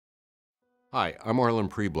Hi, I'm Arlen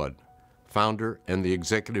Preblood, founder and the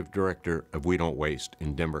executive director of We Don't Waste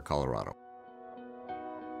in Denver, Colorado.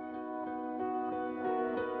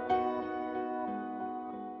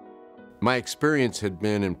 My experience had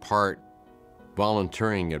been in part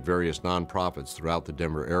volunteering at various nonprofits throughout the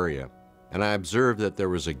Denver area, and I observed that there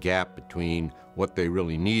was a gap between what they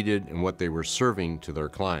really needed and what they were serving to their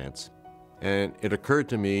clients. And it occurred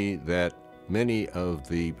to me that many of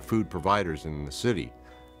the food providers in the city,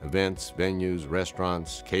 events, venues,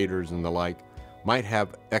 restaurants, caterers, and the like, might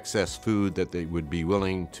have excess food that they would be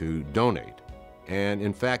willing to donate. And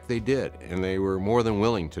in fact, they did, and they were more than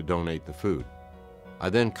willing to donate the food. I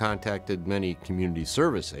then contacted many community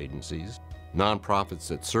service agencies, nonprofits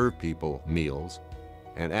that serve people meals,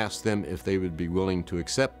 and asked them if they would be willing to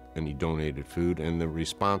accept any donated food, and the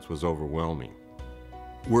response was overwhelming.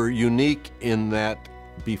 We're unique in that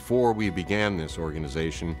before we began this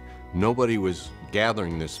organization, nobody was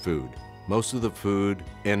gathering this food. Most of the food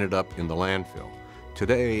ended up in the landfill.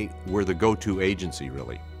 Today, we're the go-to agency,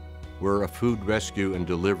 really. We're a food rescue and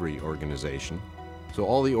delivery organization. So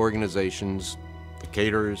all the organizations, the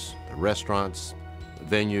caterers, the restaurants, the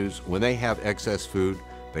venues, when they have excess food,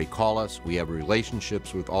 they call us. We have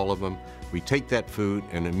relationships with all of them. We take that food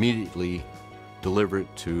and immediately deliver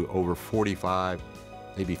it to over 45,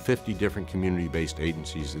 maybe 50 different community-based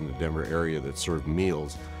agencies in the Denver area that serve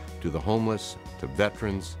meals to the homeless, to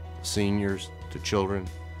veterans, seniors, to children,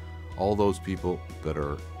 all those people that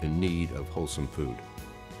are in need of wholesome food.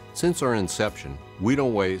 Since our inception, We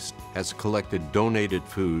Don't Waste has collected donated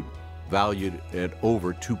food valued at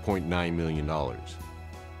over $2.9 million.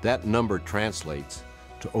 That number translates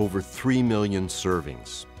to over 3 million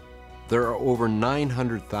servings. There are over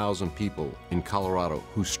 900,000 people in Colorado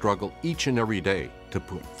who struggle each and every day to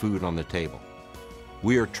put food on the table.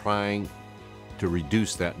 We are trying to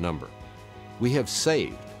reduce that number. We have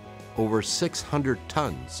saved over 600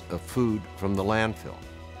 tons of food from the landfill.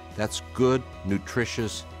 That's good,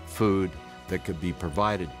 nutritious food that could be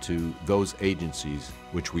provided to those agencies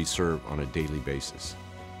which we serve on a daily basis.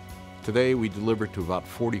 Today, we deliver to about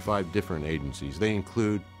 45 different agencies. They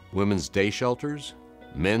include women's day shelters,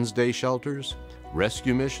 men's day shelters,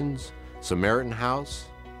 rescue missions, Samaritan House,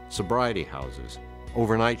 sobriety houses,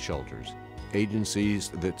 overnight shelters, agencies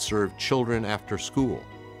that serve children after school,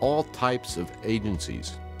 all types of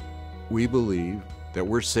agencies. We believe that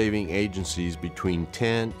we're saving agencies between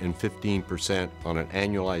 10 and 15% on an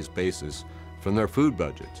annualized basis from their food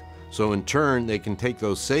budgets. So in turn, they can take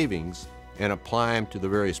those savings and apply them to the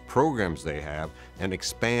various programs they have and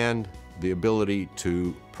expand the ability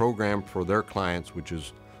to program for their clients, which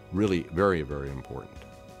is really very, very important.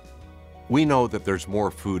 We know that there's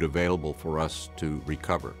more food available for us to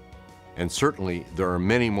recover. And certainly, there are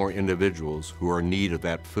many more individuals who are in need of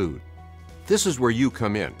that food. This is where you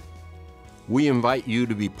come in. We invite you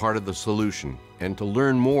to be part of the solution and to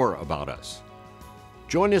learn more about us.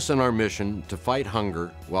 Join us in our mission to fight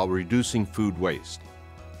hunger while reducing food waste.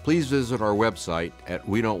 Please visit our website at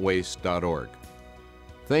wedon'twaste.org.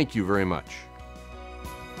 Thank you very much.